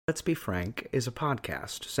Let's Be Frank is a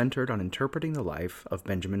podcast centered on interpreting the life of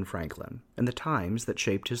Benjamin Franklin and the times that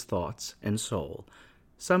shaped his thoughts and soul.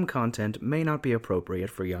 Some content may not be appropriate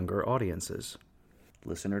for younger audiences.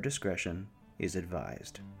 Listener discretion is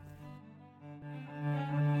advised.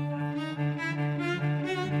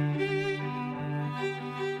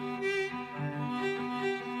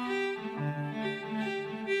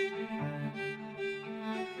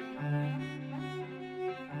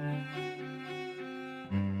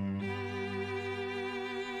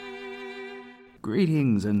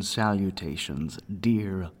 Greetings and salutations,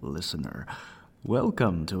 dear listener.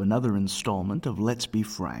 Welcome to another installment of Let's Be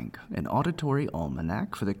Frank, an auditory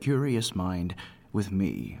almanac for the curious mind with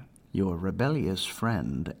me, your rebellious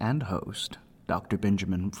friend and host, Dr.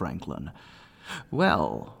 Benjamin Franklin.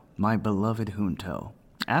 Well, my beloved Junto,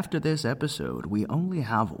 after this episode, we only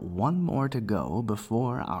have one more to go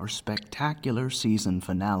before our spectacular season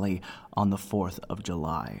finale on the 4th of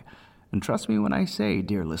July. And trust me when I say,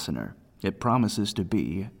 dear listener, it promises to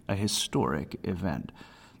be a historic event.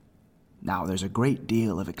 Now, there's a great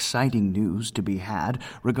deal of exciting news to be had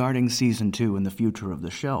regarding Season 2 and the future of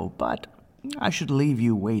the show, but I should leave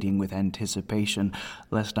you waiting with anticipation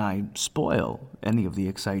lest I spoil any of the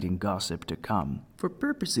exciting gossip to come. For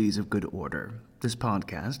purposes of good order, this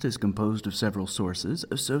podcast is composed of several sources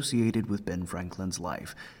associated with Ben Franklin's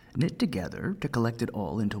life, knit together to collect it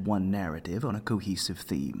all into one narrative on a cohesive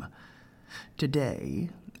theme.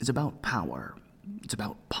 Today is about power, it's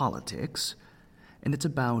about politics, and it's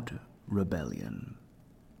about rebellion.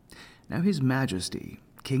 Now, His Majesty,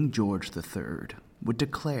 King George III, would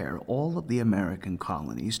declare all of the American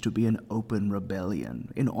colonies to be an open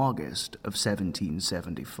rebellion in August of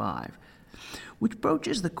 1775, which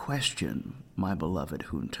broaches the question, my beloved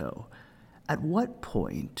Junto, at what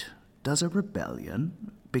point does a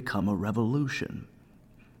rebellion become a revolution?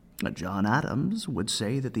 John Adams would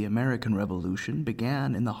say that the American Revolution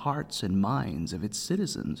began in the hearts and minds of its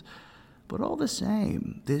citizens. But all the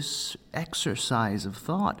same, this exercise of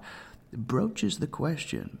thought broaches the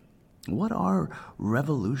question, what are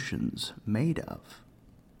revolutions made of?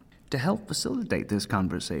 To help facilitate this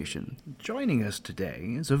conversation, joining us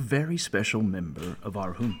today is a very special member of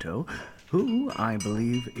our Junto, who I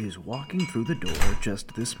believe is walking through the door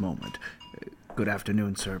just this moment. Good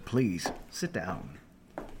afternoon, sir. Please, sit down.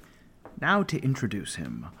 Now to introduce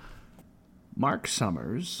him. Mark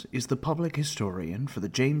Summers is the public historian for the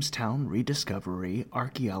Jamestown Rediscovery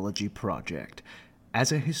Archaeology Project.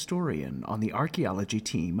 As a historian on the archaeology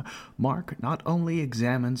team, Mark not only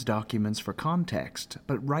examines documents for context,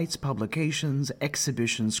 but writes publications,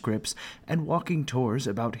 exhibition scripts, and walking tours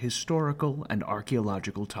about historical and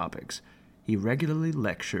archaeological topics. He regularly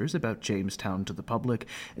lectures about Jamestown to the public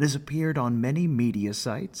and has appeared on many media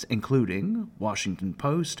sites, including Washington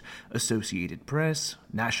Post, Associated Press,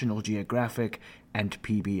 National Geographic, and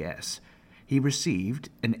PBS. He received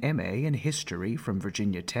an M.A. in History from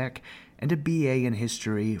Virginia Tech and a B.A. in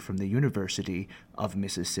History from the University of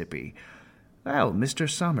Mississippi. Well, Mr.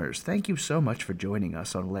 Summers, thank you so much for joining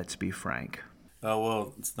us on Let's Be Frank. Oh,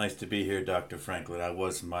 well, it's nice to be here, Dr. Franklin. I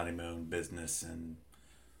was minding my own business and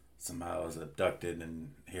somehow I was abducted,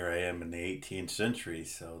 and here I am in the 18th century,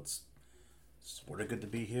 so it's sort of good to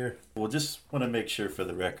be here. Well, just want to make sure for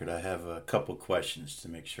the record, I have a couple questions to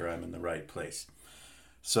make sure I'm in the right place.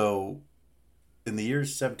 So, in the year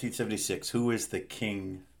 1776, who is the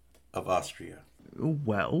King of Austria?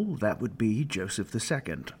 Well, that would be Joseph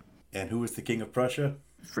II. And who is the King of Prussia?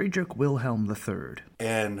 Friedrich Wilhelm III.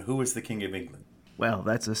 And who is the King of England? Well,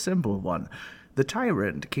 that's a simple one. The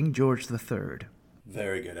tyrant, King George III.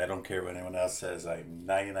 Very good. I don't care what anyone else says. I'm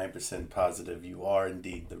 99% positive you are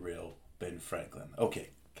indeed the real Ben Franklin.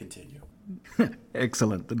 Okay, continue.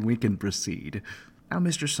 Excellent, then we can proceed. Now,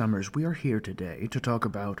 Mr. Summers, we are here today to talk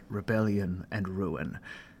about rebellion and ruin.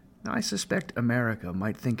 Now, I suspect America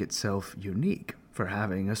might think itself unique for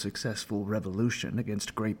having a successful revolution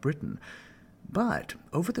against Great Britain. But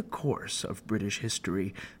over the course of British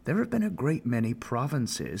history, there have been a great many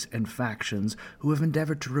provinces and factions who have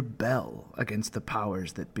endeavored to rebel against the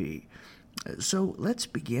powers that be. So let's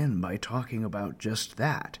begin by talking about just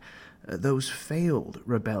that, those failed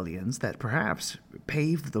rebellions that perhaps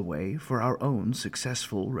paved the way for our own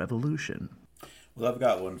successful revolution. Well, I've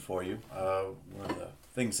got one for you. One of the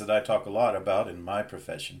things that I talk a lot about in my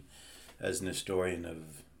profession as an historian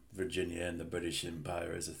of Virginia and the British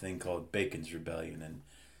Empire is a thing called Bacon's Rebellion in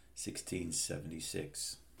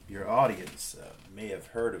 1676. Your audience may have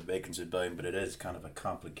heard of Bacon's Rebellion, but it is kind of a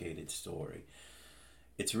complicated story.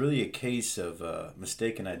 It's really a case of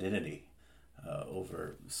mistaken identity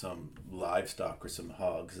over some livestock or some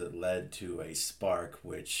hogs that led to a spark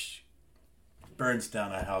which burns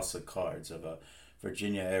down a house of cards of a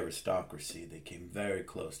Virginia aristocracy. They came very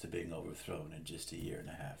close to being overthrown in just a year and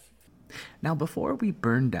a half. Now, before we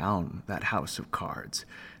burn down that house of cards,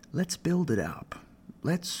 let's build it up.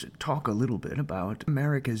 Let's talk a little bit about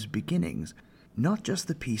America's beginnings. Not just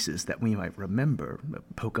the pieces that we might remember,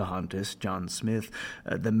 Pocahontas, John Smith,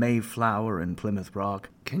 the Mayflower and Plymouth Rock.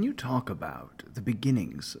 Can you talk about the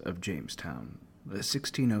beginnings of Jamestown,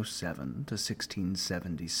 1607 to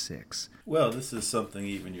 1676? Well, this is something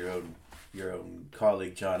even your own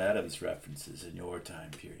colleague John Adams references in your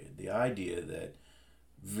time period. The idea that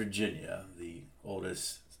Virginia, the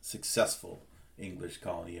oldest successful English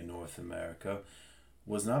colony in North America,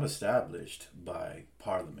 was not established by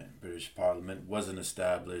Parliament. British Parliament wasn't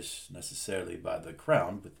established necessarily by the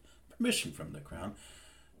Crown, with permission from the Crown,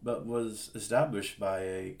 but was established by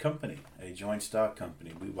a company, a joint stock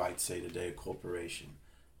company, we might say today a corporation,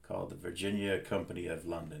 called the Virginia Company of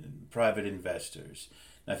London, and private investors.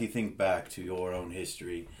 Now, if you think back to your own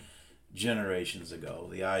history, generations ago,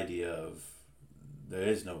 the idea of there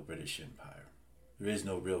is no British Empire, there is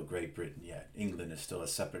no real Great Britain yet. England is still a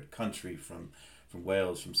separate country from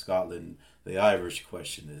Wales, from Scotland. The Irish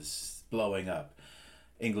question is blowing up.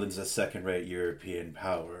 England's a second-rate European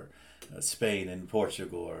power. Spain and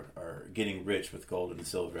Portugal are getting rich with gold and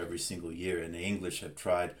silver every single year, and the English have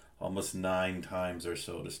tried almost 9 times or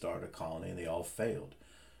so to start a colony, and they all failed.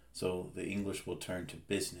 So the English will turn to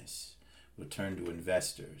business, will turn to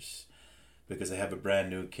investors, because they have a brand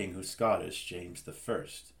new king who's Scottish, James I,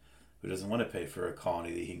 who doesn't want to pay for a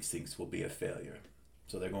colony that he thinks will be a failure.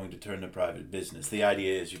 So they're going to turn to private business. The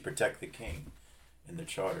idea is you protect the king in the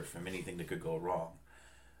charter from anything that could go wrong.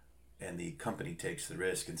 And the company takes the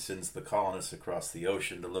risk and sends the colonists across the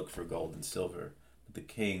ocean to look for gold and silver. But the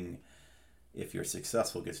king, if you're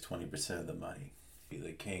successful, gets 20% of the money.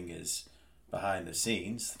 The king is behind the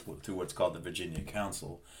scenes through what's called the Virginia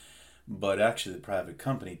Council. But actually the private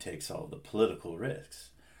company takes all the political risks.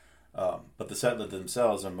 But the settlers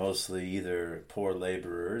themselves are mostly either poor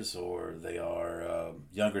laborers or they are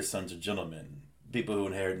younger sons of gentlemen, people who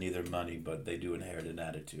inherit neither money, but they do inherit an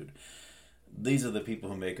attitude. These are the people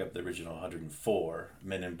who make up the original 104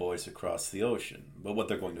 men and boys across the ocean. But what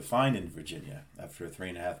they're going to find in Virginia after a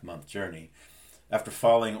 3.5-month journey, after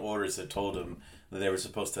following orders that told them that they were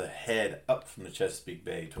supposed to head up from the Chesapeake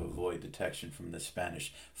Bay to avoid detection from the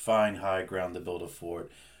Spanish, find high ground to build a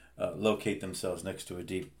fort, locate themselves next to a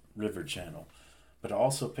deep river channel, but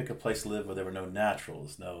also pick a place to live where there were no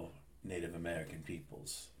naturals, no Native American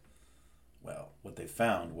peoples. Well, what they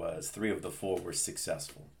found was 3 of the 4 were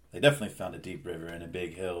successful. They definitely found a deep river and a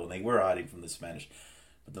big hill, and they were hiding from the Spanish.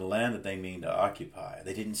 But the land that they mean to occupy,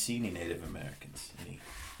 they didn't see any Native Americans, any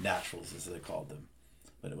naturals as they called them.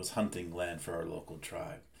 But it was hunting land for our local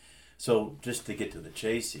tribe. So just to get to the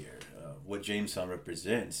chase here, what Jamestown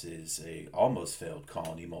represents is a almost failed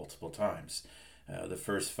colony multiple times. The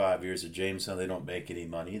first 5 years of Jamestown, they don't make any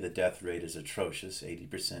money. The death rate is atrocious,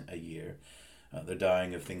 80% a year. They're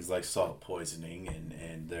dying of things like salt poisoning,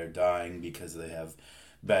 and they're dying because they have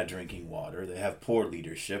bad drinking water. They have poor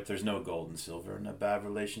leadership. There's no gold and silver, and a bad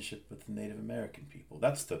relationship with the Native American people.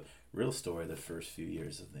 That's the real story of the first few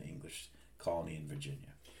years of the English colony in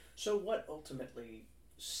Virginia. So what ultimately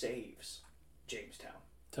saves Jamestown?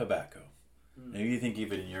 Tobacco. Maybe you think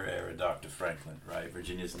even in your era, Dr. Franklin, right?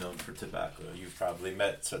 Virginia's known for tobacco. You've probably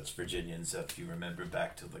met such Virginians if you remember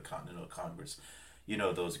back to the Continental Congress. You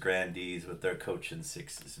know, those grandees with their Coach and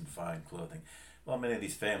Sixes and fine clothing. Well, many of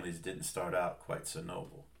these families didn't start out quite so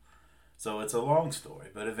noble. So it's a long story,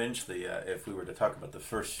 but eventually, if we were to talk about the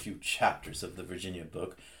first few chapters of the Virginia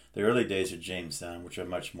book, the early days of Jamestown, which are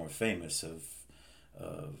much more famous of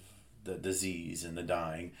the disease and the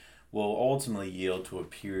dying, will ultimately yield to a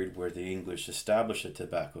period where the English establish a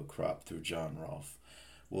tobacco crop through John Rolfe,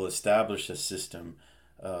 will establish a system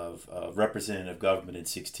of representative government in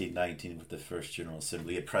 1619 with the First General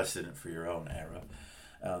Assembly, a precedent for your own era.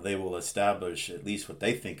 They will establish at least what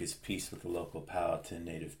they think is peace with the local Powhatan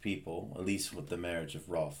native people, at least with the marriage of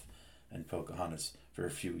Rolfe and Pocahontas for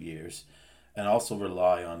a few years, and also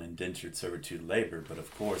rely on indentured servitude labor, but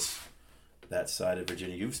of course that side of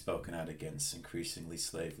Virginia you've spoken out against, increasingly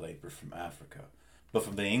slave labor from Africa. But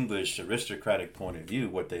from the English aristocratic point of view,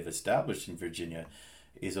 what they've established in Virginia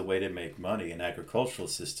is a way to make money, an agricultural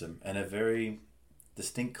system, and a very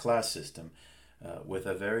distinct class system with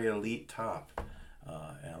a very elite top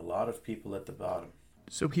and a lot of people at the bottom.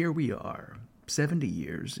 So here we are, 70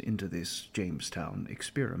 years into this Jamestown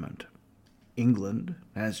experiment. England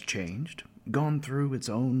has changed, gone through its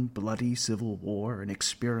own bloody civil war, an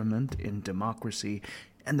experiment in democracy,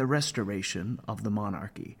 and the restoration of the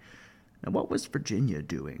monarchy. Now, what was Virginia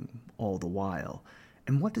doing all the while?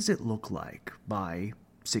 And what does it look like by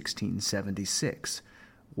 1676?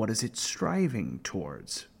 What is it striving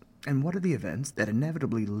towards? And what are the events that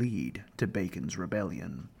inevitably lead to Bacon's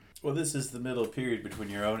rebellion? Well, this is the middle period between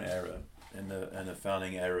your own era and the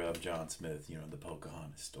founding era of John Smith, the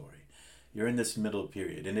Pocahontas story. You're in this middle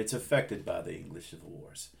period, and it's affected by the English Civil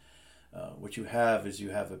Wars. What you have is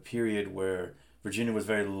a period where Virginia was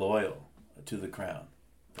very loyal to the crown,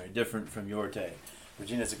 very different from your day.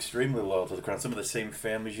 Virginia is extremely loyal to the crown. Some of the same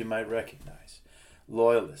families you might recognize,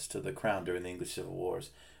 loyalists to the crown during the English Civil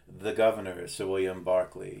Wars. The governor, Sir William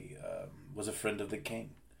Berkeley, was a friend of the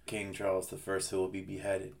king, King Charles I, who will be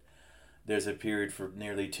beheaded. There's a period for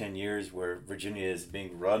nearly 10 years where Virginia is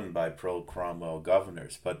being run by pro-Cromwell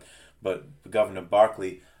governors, but Governor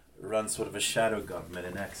Berkeley runs sort of a shadow government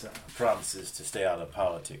in exile, promises to stay out of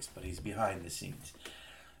politics, but he's behind the scenes.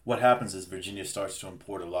 What happens is Virginia starts to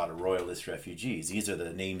import a lot of royalist refugees. These are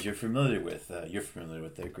the names you're familiar with. You're familiar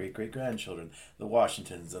with their great-great-grandchildren, the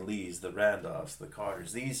Washingtons, the Lees, the Randolphs, the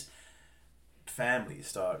Carters. These families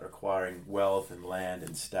start acquiring wealth and land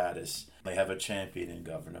and status. They have a champion in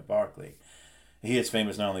Governor Berkeley. He is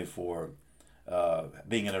famous not only for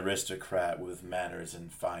being an aristocrat with manners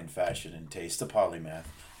and fine fashion and taste, a polymath,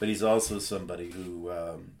 but he's also somebody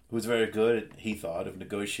who's very good, he thought, of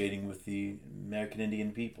negotiating with the American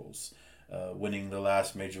Indian peoples, winning the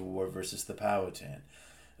last major war versus the Powhatan.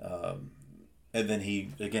 And then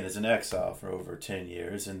he, again, is in exile for over 10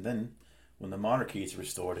 years, and then when the monarchy is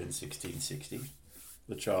restored in 1660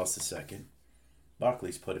 with Charles II,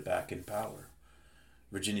 Berkeley's put it back in power.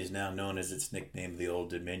 Virginia is now known as its nickname, the Old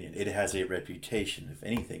Dominion. It has a reputation, if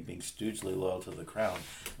anything, being stoogeously loyal to the crown,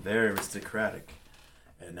 very aristocratic.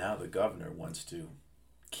 And now the governor wants to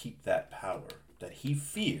keep that power that he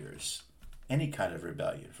fears any kind of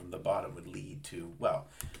rebellion from the bottom would lead to, well,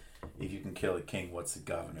 if you can kill a king, what's a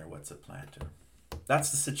governor, what's a planter?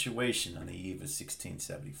 That's the situation on the eve of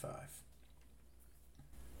 1675.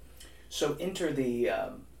 So enter the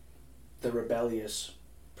rebellious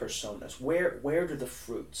personas. Where do the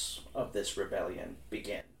fruits of this rebellion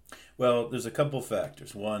begin? Well, there's a couple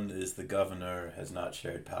factors. One is the governor has not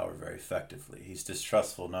shared power very effectively. He's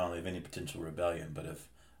distrustful not only of any potential rebellion, but of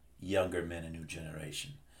younger men, a new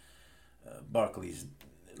generation. Berkeley's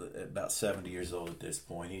about 70 years old at this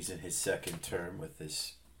point. He's in his second term with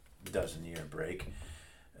this dozen-year break.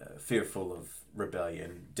 Fearful of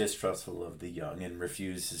rebellion, distrustful of the young, and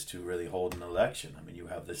refuses to really hold an election. I mean, you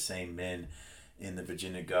have the same men in the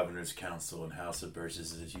Virginia Governor's Council and House of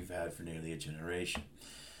Burgesses as you've had for nearly a generation.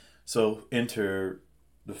 So enter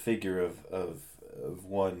the figure of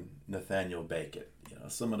one Nathaniel Bacon,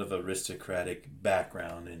 somewhat of aristocratic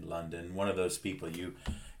background in London. One of those people,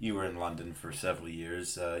 you were in London for several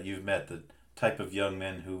years. You've met the type of young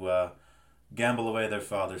men who gamble away their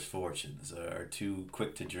father's fortunes, are too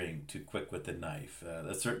quick to drink, too quick with the knife,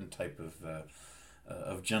 a certain type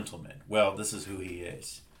of gentleman. Well, this is who he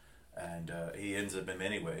is. And he ends up in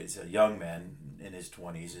many ways a young man in his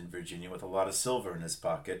 20s in Virginia with a lot of silver in his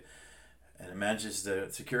pocket, and manages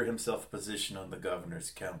to secure himself a position on the governor's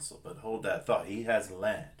council. But hold that thought, he has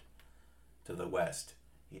land to the west.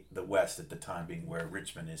 The west at the time being where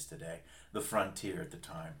Richmond is today, the frontier at the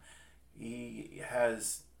time. He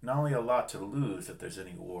has not only a lot to lose if there's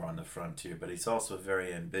any war on the frontier, but he's also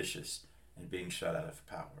very ambitious in being shut out of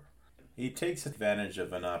power. He takes advantage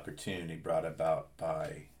of an opportunity brought about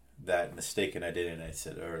by that mistaken identity I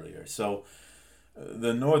said earlier. So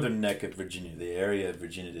the northern neck of Virginia, the area of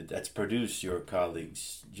Virginia that's produced your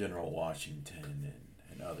colleagues, General Washington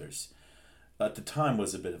and others, at the time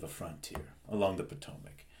was a bit of a frontier along the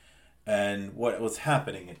Potomac. And what was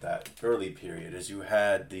happening at that early period is you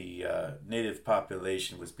had the native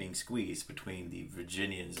population was being squeezed between the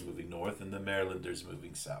Virginians moving north and the Marylanders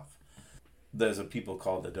moving south. There's a people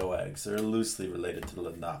called the Doags. They're loosely related to the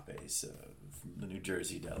Lenapes, from the New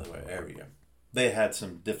Jersey, Delaware area. They had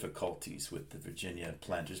some difficulties with the Virginia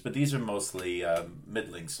planters, but these are mostly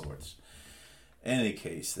middling sorts. In any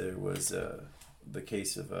case, there was the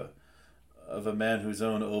case of a man whose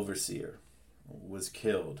own overseer was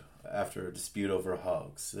killed after a dispute over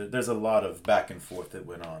hogs. There's a lot of back and forth that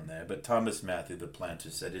went on there, but Thomas Matthew, the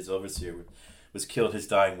planter, said his overseer was killed. His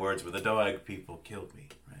dying words were, "The Doag people killed me."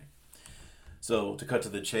 Right. So to cut to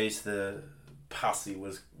the chase, the posse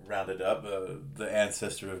was rounded up. The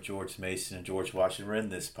ancestor of George Mason and George Washington were in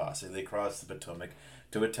this posse. They crossed the Potomac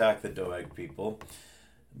to attack the Doag people.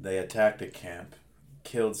 They attacked a camp,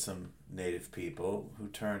 killed some native people who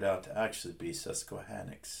turned out to actually be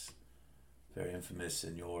Susquehannocks, very infamous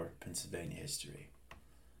in your Pennsylvania history.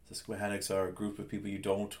 Susquehannocks are a group of people you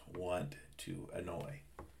don't want to annoy.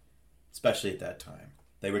 especially at that time.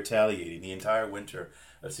 They retaliated. The entire winter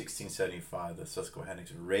of 1675, the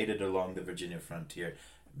Susquehannocks raided along the Virginia frontier.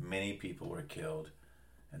 Many people were killed,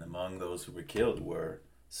 and among those who were killed were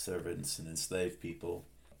servants and enslaved people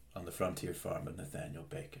on the frontier farm of Nathaniel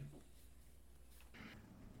Bacon.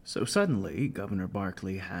 So suddenly, Governor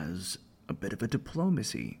Barclay has a bit of a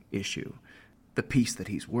diplomacy issue. The peace that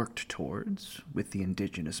he's worked towards with the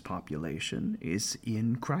indigenous population is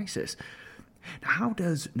in crisis. How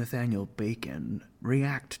does Nathaniel Bacon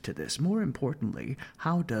react to this? More importantly,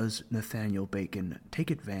 how does Nathaniel Bacon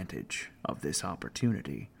take advantage of this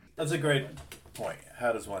opportunity? That's a great point.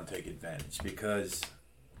 How does one take advantage? Because,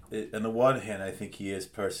 on the one hand, I think he is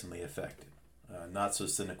personally affected. Not so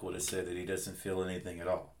cynical to say that he doesn't feel anything at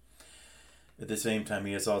all. At the same time,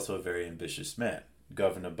 he is also a very ambitious man.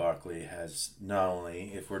 Governor Barclay has not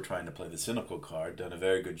only, if we're trying to play the cynical card, done a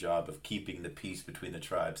very good job of keeping the peace between the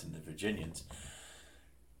tribes and the Virginians,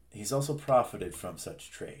 he's also profited from such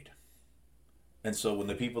trade. And so when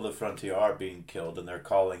the people of the frontier are being killed and they're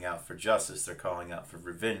calling out for justice, they're calling out for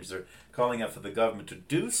revenge, they're calling out for the government to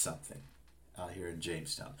do something out here in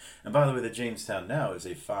Jamestown. And by the way, the Jamestown now is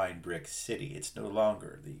a fine brick city. It's no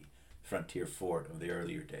longer the frontier fort of the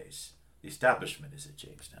earlier days. The establishment is at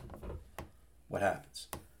Jamestown. What happens?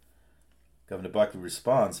 Governor Barclay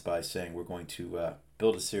responds by saying we're going to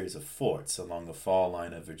build a series of forts along the fall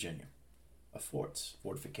line of Virginia.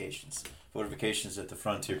 Fortifications. Fortifications that the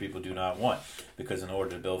frontier people do not want, because in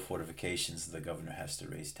order to build fortifications, the governor has to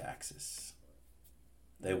raise taxes.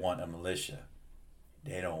 They want a militia.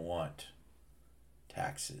 They don't want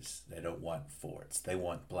taxes. They don't want forts. They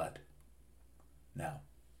want blood. Now,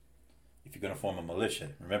 if you're going to form a militia,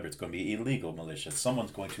 remember it's going to be illegal militia.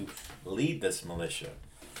 Someone's going to lead this militia.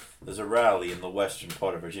 There's a rally in the western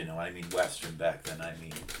part of Virginia. I mean western back then. I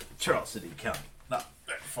mean Charles City County, not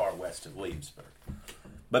very far west of Williamsburg.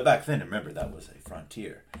 But back then, remember, that was a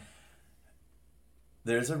frontier.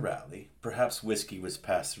 There's a rally. Perhaps whiskey was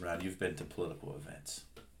passed around. You've been to political events,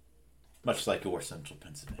 much like your central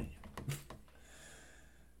Pennsylvania.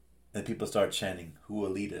 And people start chanting, who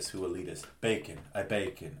will lead us, who will lead us? Bacon, a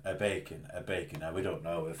bacon, a bacon, a bacon. Now, we don't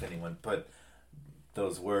know if anyone put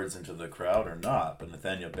those words into the crowd or not, but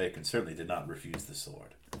Nathaniel Bacon certainly did not refuse the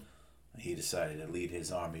sword. He decided to lead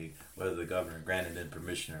his army, whether the governor granted him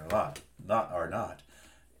permission or not,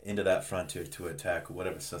 into that frontier to attack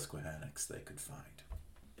whatever Susquehannocks they could find.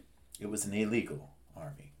 It was an illegal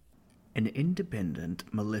army. An independent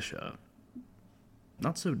militia.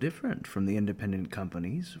 Not so different from the independent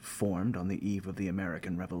companies formed on the eve of the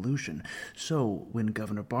American Revolution. So, when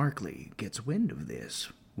Governor Barclay gets wind of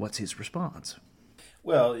this, what's his response?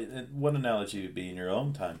 Well, one analogy would be in your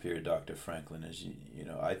own time period, Dr. Franklin, is,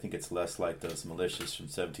 I think it's less like those militias from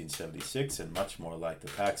 1776 and much more like the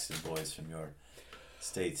Paxton Boys from your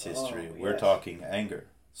state's history. Oh, We're yes. talking anger.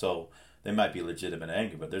 So, there might be legitimate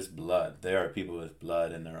anger, but there's blood. There are people with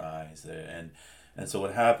blood in their eyes there, and so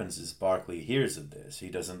what happens is Barclay hears of this. He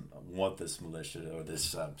doesn't want this militia or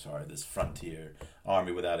this frontier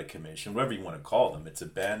army without a commission, whatever you want to call them. It's a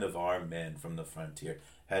band of armed men from the frontier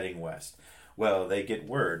heading west. Well, they get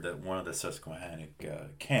word that one of the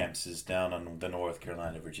Susquehannock camps is down on the North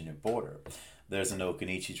Carolina-Virginia border. There's an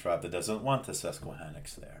Occaneechi tribe that doesn't want the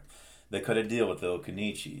Susquehannocks there. They cut a deal with the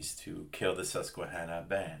Occaneechis to kill the Susquehanna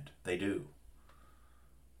band. They do.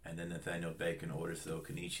 And then Nathaniel Bacon orders the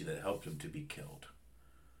Occaneechi that helped him to be killed.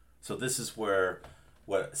 So this is where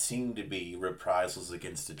what seemed to be reprisals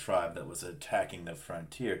against a tribe that was attacking the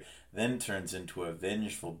frontier then turns into a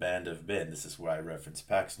vengeful band of men. This is where I reference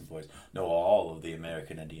Paxton Boys. No, all of the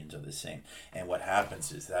American Indians are the same. And what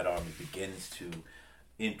happens is that army begins to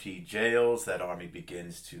empty jails. That army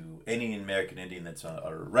begins to, any American Indian that's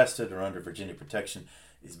arrested or under Virginia protection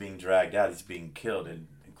is being dragged out, is being killed, and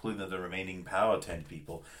including the remaining Powhatan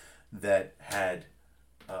people that had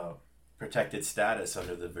protected status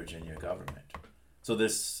under the Virginia government. So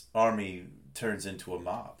this army turns into a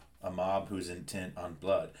mob who's intent on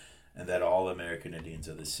blood, and that all American Indians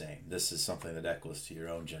are the same. This is something that echoes to your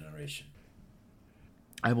own generation.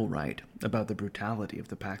 I will write about the brutality of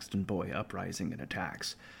the Paxton Boy uprising and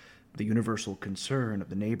attacks, the universal concern of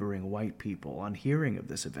the neighboring white people on hearing of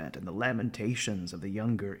this event, and the lamentations of the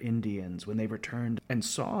younger Indians when they returned and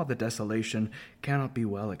saw the desolation cannot be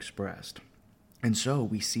well expressed. And so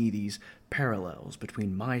we see these parallels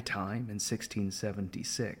between my time in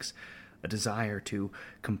 1676, a desire to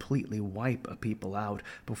completely wipe a people out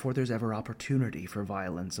before there's ever opportunity for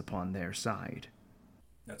violence upon their side.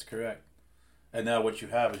 That's correct. And now what you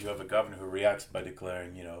have is you have a governor who reacts by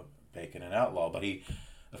declaring, Bacon an outlaw, but he,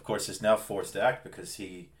 of course, is now forced to act because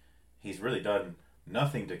he's really done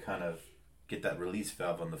nothing to kind of get that release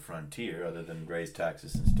valve on the frontier other than raise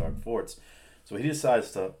taxes and start forts. So he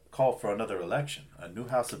decides to call for another election, a new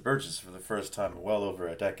House of Burgesses for the first time in well over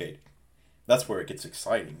a decade. That's where it gets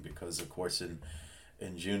exciting because, of course, in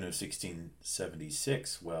June of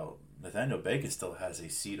 1676, well, Nathaniel Bacon still has a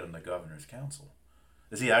seat on the governor's council.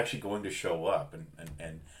 Is he actually going to show up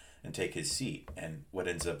and take his seat? And what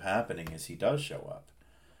ends up happening is he does show up.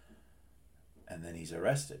 And then he's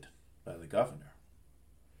arrested by the governor.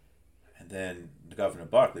 And then the Governor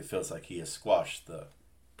Berkeley feels like he has squashed the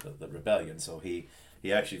rebellion. So he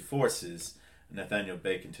actually forces Nathaniel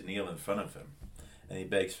Bacon to kneel in front of him. And he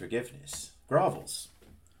begs forgiveness, grovels.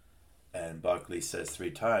 And Berkeley says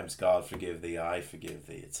 3 times, God forgive thee, I forgive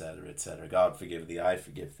thee, etc., etc. God forgive thee, I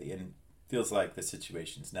forgive thee. And feels like the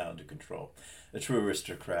situation's now under control. A true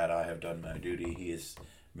aristocrat, I have done my duty. He is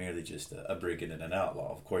merely just a brigand and an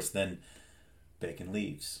outlaw. Of course, then Bacon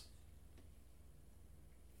leaves.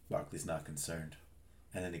 Berkeley's not concerned.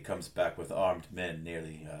 And then he comes back with armed men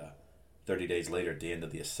nearly 30 days later at the end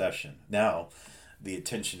of the accession. Now, the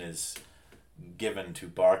attention is given to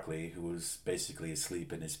Berkeley, who was basically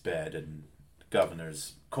asleep in his bed, and the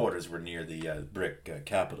governor's quarters were near the brick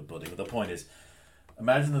Capitol building. But the point is,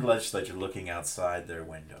 imagine the legislature looking outside their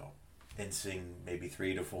window and seeing maybe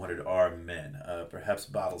 300 to 400 armed men. Perhaps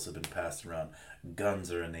bottles have been passed around.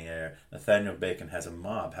 Guns are in the air. Nathaniel Bacon has a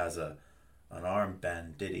mob, has an armed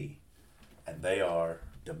banditti, and they are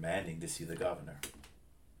demanding to see the governor.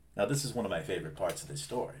 Now, this is one of my favorite parts of this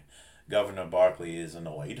story. Governor Berkeley is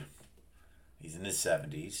annoyed. He's in his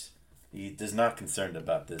 70s. He is not concerned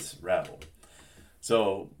about this rabble.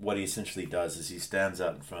 So what he essentially does is he stands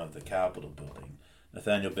out in front of the Capitol building.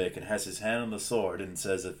 Nathaniel Bacon has his hand on the sword and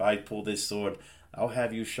says, if I pull this sword, I'll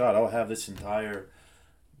have you shot. I'll have this entire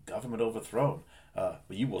government overthrown. But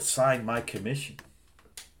you will sign my commission.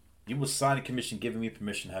 You will sign a commission giving me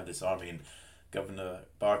permission to have this army. And Governor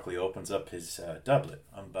Berkeley opens up his doublet,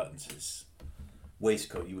 unbuttons his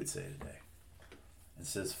waistcoat, you would say today, and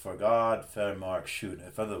says, for God, fair mark, shoot.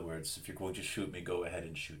 In other words, if you're going to shoot me, go ahead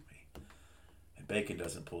and shoot me. And Bacon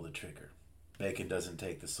doesn't pull the trigger. Bacon doesn't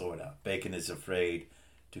take the sword out. Bacon is afraid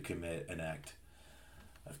to commit an act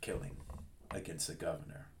of killing against the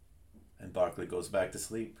governor. And Berkeley goes back to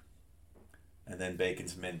sleep. And then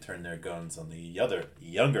Bacon's men turn their guns on the other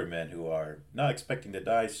younger men who are not expecting to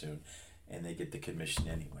die soon, and they get the commission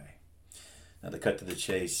anyway. Now, to cut to the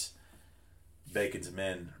chase, Bacon's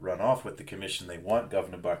men run off with the commission they want.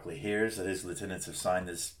 Governor Berkeley hears that his lieutenants have signed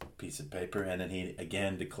this piece of paper, and then he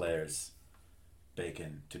again declares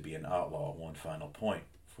Bacon to be an outlaw. One final point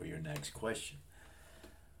for your next question,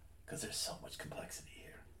 because there's so much complexity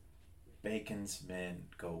here. Bacon's men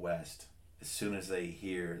go west. As soon as they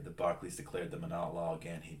hear the Berkeley's declared them an outlaw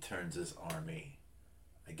again, he turns his army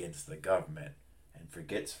against the government and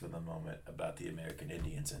forgets for the moment about the American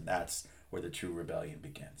Indians, and that's where the true rebellion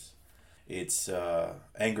begins. It's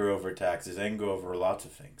anger over taxes, anger over lots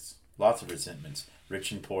of things, lots of resentments,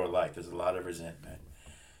 rich and poor alike. There's a lot of resentment.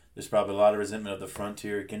 There's probably a lot of resentment of the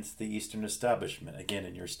frontier against the Eastern establishment. Again,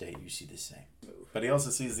 in your state, you see the same. But he also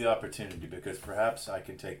sees the opportunity because perhaps I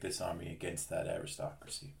can take this army against that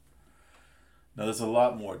aristocracy. Now, there's a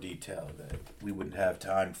lot more detail that we wouldn't have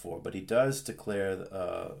time for, but he does declare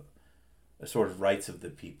a sort of rights of the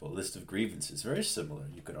people, a list of grievances, very similar,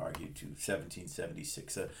 you could argue, to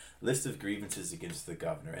 1776, a list of grievances against the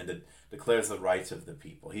governor, and it declares the rights of the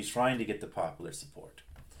people. He's trying to get the popular support.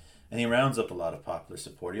 And he rounds up a lot of popular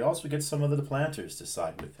support. He also gets some of the planters to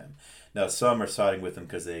side with him. Now, some are siding with him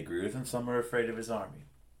because they agree with him, some are afraid of his army.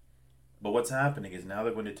 But what's happening is now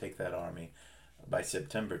they're going to take that army by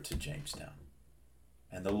September to Jamestown.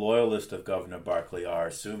 And the loyalists of Governor Berkeley are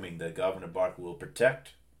assuming that Governor Berkeley will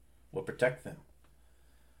protect them.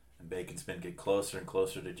 And Bacon's men get closer and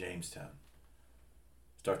closer to Jamestown,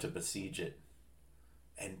 start to besiege it,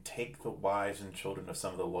 and take the wives and children of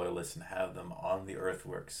some of the loyalists and have them on the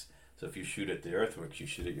earthworks. So if you shoot at the earthworks, you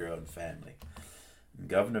shoot at your own family. And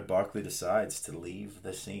Governor Berkeley decides to leave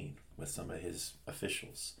the scene with some of his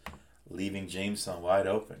officials, leaving Jamestown wide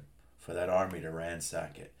open for that army to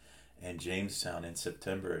ransack it. And Jamestown in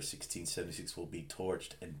September of 1676 will be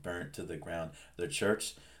torched and burnt to the ground. The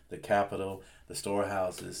church, the Capitol, the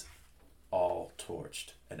storehouses, all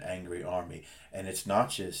torched. An angry army. And it's not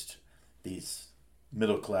just these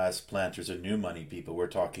middle-class planters or new money people. We're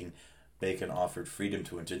talking Bacon offered freedom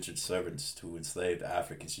to indentured servants, to enslaved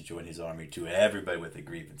Africans to join his army, to everybody with a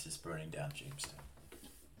grievance is burning down Jamestown.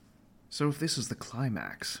 So if this is the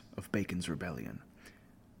climax of Bacon's rebellion,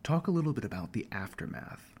 talk a little bit about the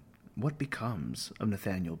aftermath. What becomes of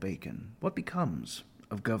Nathaniel Bacon? What becomes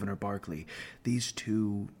of Governor Berkeley? These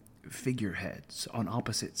two figureheads on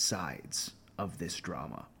opposite sides of this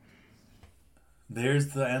drama? There's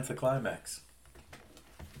the anticlimax.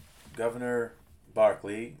 Governor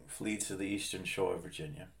Barclay flees to the eastern shore of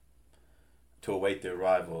Virginia to await the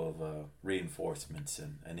arrival of reinforcements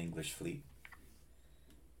and an English fleet.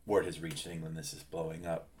 Word has reached England this is blowing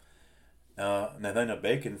up. Nathaniel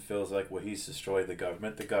Bacon feels like, well, he's destroyed the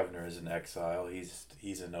government. The governor is in exile.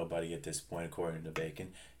 He's a nobody at this point, according to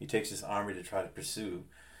Bacon. He takes his army to try to pursue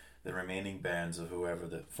the remaining bands of whoever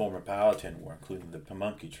the former Powhatan were, including the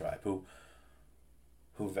Pamunkey tribe,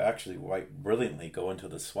 who've actually quite brilliantly go into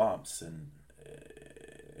the swamps and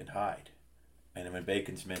hide. And when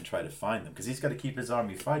Bacon's men try to find them, because he's got to keep his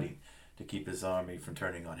army fighting to keep his army from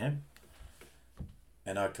turning on him.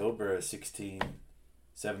 In October of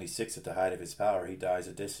 1676, at the height of his power, he dies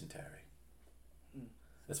of dysentery.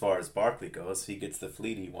 As far as Barclay goes, he gets the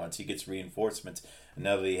fleet he wants, he gets reinforcements, and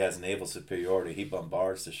now that he has naval superiority, he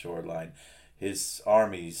bombards the shoreline. His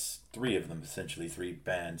armies, three of them, essentially three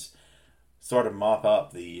bands, sort of mop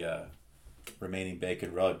up the remaining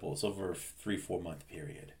Bacon rebels over a 3-4 month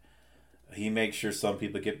period. He makes sure some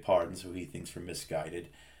people get pardons who he thinks were misguided.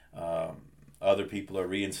 Other people are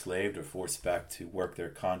re-enslaved or forced back to work their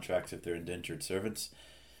contracts if they're indentured servants.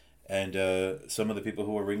 And some of the people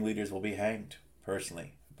who are ringleaders will be hanged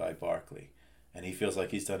personally by Barclay. And he feels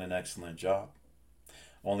like he's done an excellent job.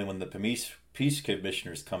 Only when the peace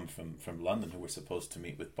commissioners come from London, who were supposed to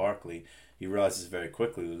meet with Barclay, he realizes very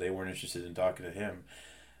quickly that they weren't interested in talking to him.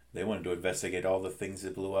 They wanted to investigate all the things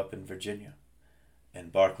that blew up in Virginia.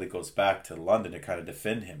 And Barclay goes back to London to kind of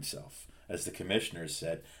defend himself. As the commissioners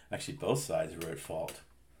said, actually both sides were at fault.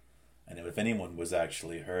 And if anyone was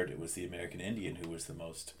actually hurt, it was the American Indian who was the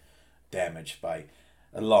most damaged by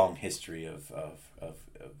a long history of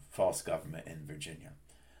false government in Virginia.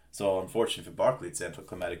 So unfortunately for Barclay, it's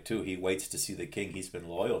anticlimactic too. He waits to see the king he's been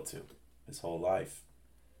loyal to his whole life.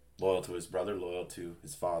 Loyal to his brother, loyal to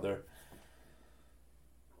his father.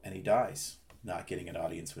 And he dies, not getting an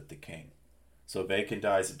audience with the king. So Bacon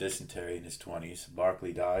dies of dysentery in his 20s.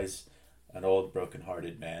 Barclay dies, an old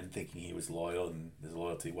broken-hearted man, thinking he was loyal and his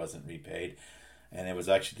loyalty wasn't repaid. And it was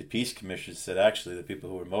actually the peace commissioners said actually the people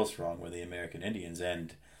who were most wrong were the American Indians.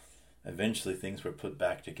 And eventually things were put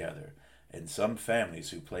back together. And some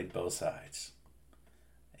families who played both sides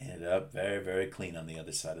ended up very, very clean on the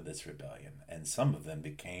other side of this rebellion. And some of them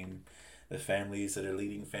became the families that are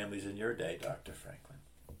leading families in your day, Dr. Franklin.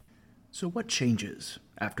 So what changes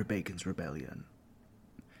after Bacon's rebellion?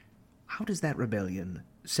 How does that rebellion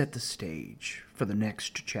set the stage for the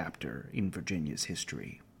next chapter in Virginia's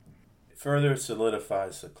history? It further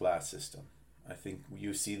solidifies the class system. I think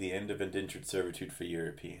you see the end of indentured servitude for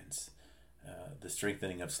Europeans, the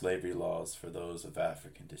strengthening of slavery laws for those of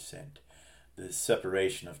African descent, the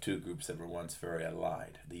separation of two groups that were once very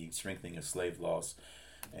allied, the strengthening of slave laws,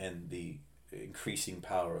 and the increasing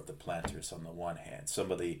power of the planters on the one hand.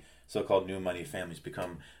 Some of the so-called new money families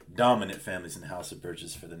become dominant families in the House of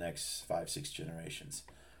Burgesses for the next 5-6 generations.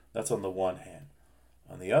 That's on the one hand.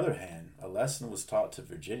 On the other hand, a lesson was taught to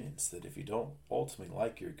Virginians that if you don't ultimately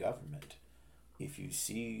like your government, if you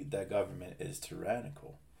see that government as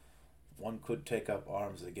tyrannical, one could take up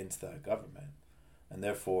arms against that government. And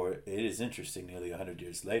therefore, it is interesting nearly 100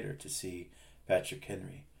 years later to see Patrick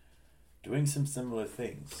Henry doing some similar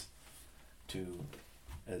things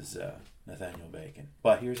as Nathaniel Bacon.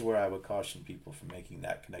 But here's where I would caution people from making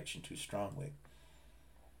that connection too strongly.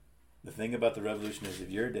 The thing about the revolutionaries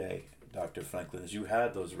of your day, Dr. Franklin, is you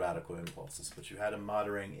had those radical impulses, but you had a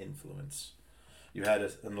moderating influence. You had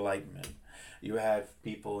an enlightenment. You have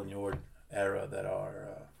people in your era that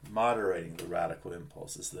are moderating the radical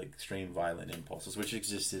impulses, the extreme violent impulses, which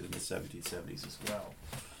existed in the 1770s as well.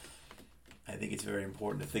 I think it's very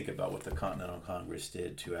important to think about what the Continental Congress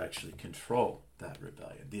did to actually control that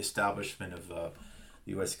rebellion. The establishment of the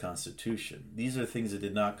U.S. Constitution. These are things that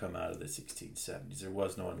did not come out of the 1670s. There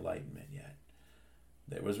was no Enlightenment yet.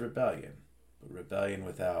 There was rebellion, but rebellion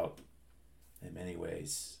without, in many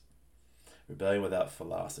ways, rebellion without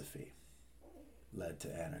philosophy led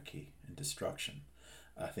to anarchy and destruction.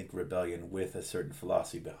 I think rebellion with a certain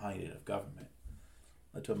philosophy behind it of government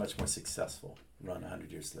led to a much more successful run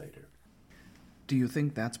 100 years later. Do you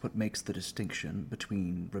think that's what makes the distinction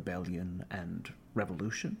between rebellion and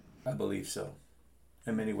revolution? I believe so.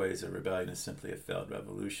 In many ways, a rebellion is simply a failed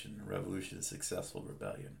revolution. A revolution is a successful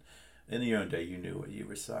rebellion. In your own day, you knew what you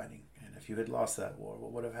were signing. And if you had lost that war,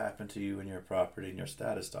 what would have happened to you and your property and your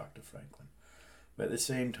status, Dr. Franklin? But at the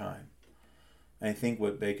same time, I think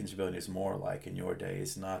what Bacon's Rebellion is more like in your day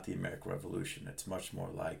is not the American Revolution. It's much more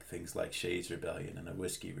like things like Shays' Rebellion and the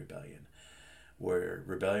Whiskey Rebellion, where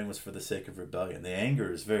rebellion was for the sake of rebellion. The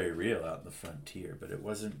anger is very real out in the frontier, but it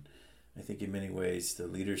wasn't I think in many ways the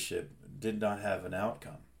leadership did not have an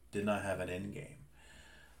outcome, did not have an end game.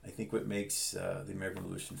 I think what makes the American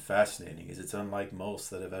Revolution fascinating is it's unlike most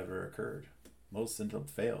that have ever occurred. Most end up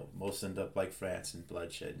fail. Most end up like France in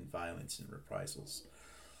bloodshed and violence and reprisals.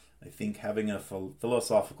 I think having a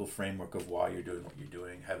philosophical framework of why you're doing what you're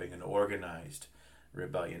doing, having an organized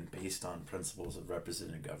rebellion based on principles of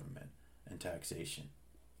representative government and taxation,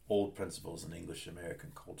 old principles in English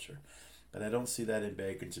American culture. But I don't see that in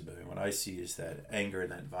Bacon's Rebellion. What I see is that anger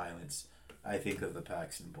and that violence. I think of the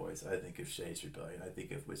Paxton Boys. I think of Shays' Rebellion. I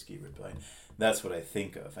think of Whiskey Rebellion. That's what I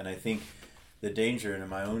think of. And I think the danger in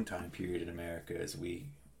my own time period in America is we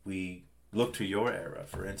look to your era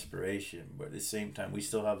for inspiration, but at the same time we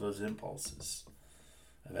still have those impulses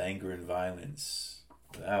of anger and violence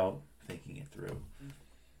without thinking it through.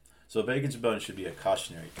 So Bacon's Rebellion should be a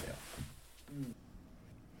cautionary tale.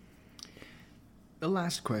 The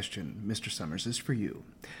last question, Mr. Summers, is for you.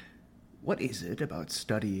 What is it about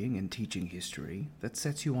studying and teaching history that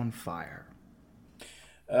sets you on fire?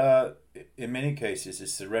 In many cases,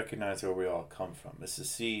 it's to recognize where we all come from. It's to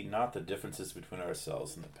see not the differences between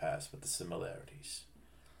ourselves and the past, but the similarities.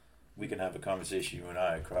 We can have a conversation, you and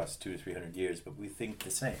I, across 200 or 300 years, but we think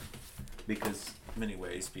the same. Because in many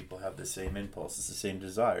ways, people have the same impulses, the same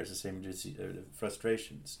desires, the same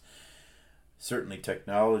frustrations. Certainly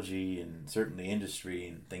technology and certainly industry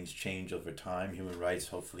and things change over time. Human rights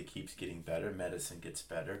hopefully keeps getting better. Medicine gets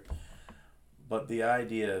better. But the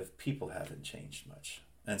idea of people haven't changed much.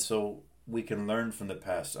 And so we can learn from the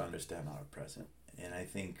past to understand our present. And I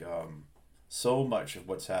think so much of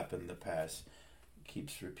what's happened in the past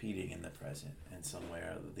keeps repeating in the present in some way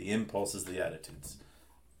or other. The impulses, the attitudes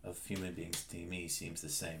of human beings, to me, seems the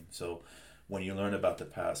same. So when you learn about the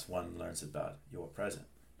past, one learns about your present.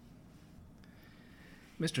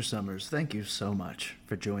 Mr. Summers, thank you so much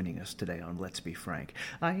for joining us today on Let's Be Frank.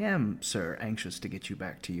 I am, sir, anxious to get you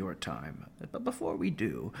back to your time. But before we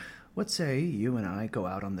do, what say you and I go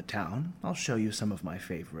out on the town? I'll show you some of my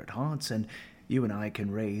favorite haunts, and you and I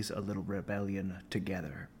can raise a little rebellion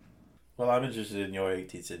together. Well, I'm interested in your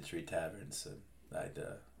 18th century taverns, and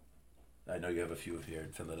I know you have a few here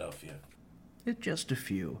in Philadelphia. Just a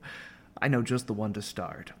few. I know just the one to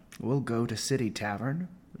start. We'll go to City Tavern,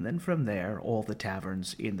 and then from there, all the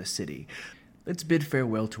taverns in the city. Let's bid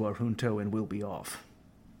farewell to our junto, and we'll be off.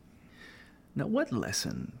 Now, what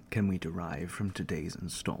lesson can we derive from today's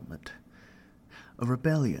installment? A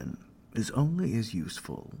rebellion is only as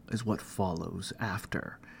useful as what follows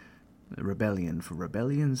after. A rebellion for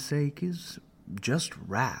rebellion's sake is just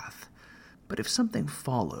wrath. But if something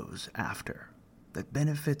follows after that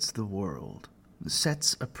benefits the world,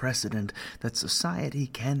 sets a precedent that society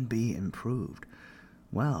can be improved,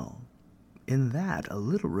 well, in that a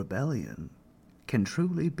little rebellion can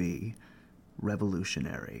truly be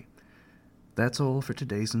revolutionary. That's all for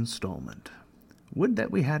today's installment. Would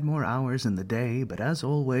that we had more hours in the day, but as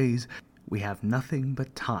always, we have nothing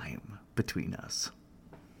but time between us.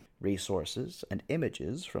 Resources and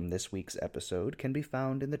images from this week's episode can be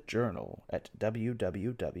found in the journal at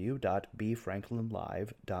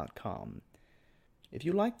www.bfranklinlive.com. If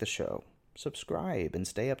you like the show, subscribe and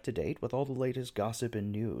stay up to date with all the latest gossip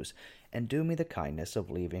and news, and do me the kindness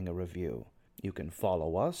of leaving a review. You can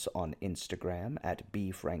follow us on Instagram at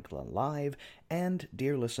bfranklinlive, and,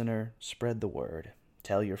 dear listener, spread the word.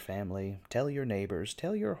 Tell your family, tell your neighbors,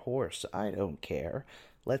 tell your horse, I don't care.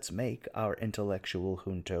 Let's make our intellectual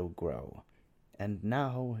junto grow. And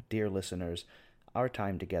now, dear listeners, our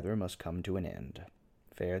time together must come to an end.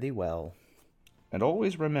 Fare thee well. And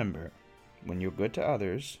always remember, when you're good to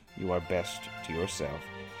others, you are best to yourself.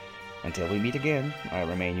 Until we meet again, I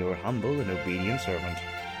remain your humble and obedient servant,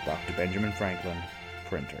 Dr. Benjamin Franklin,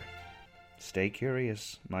 Printer. Stay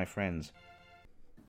curious, my friends.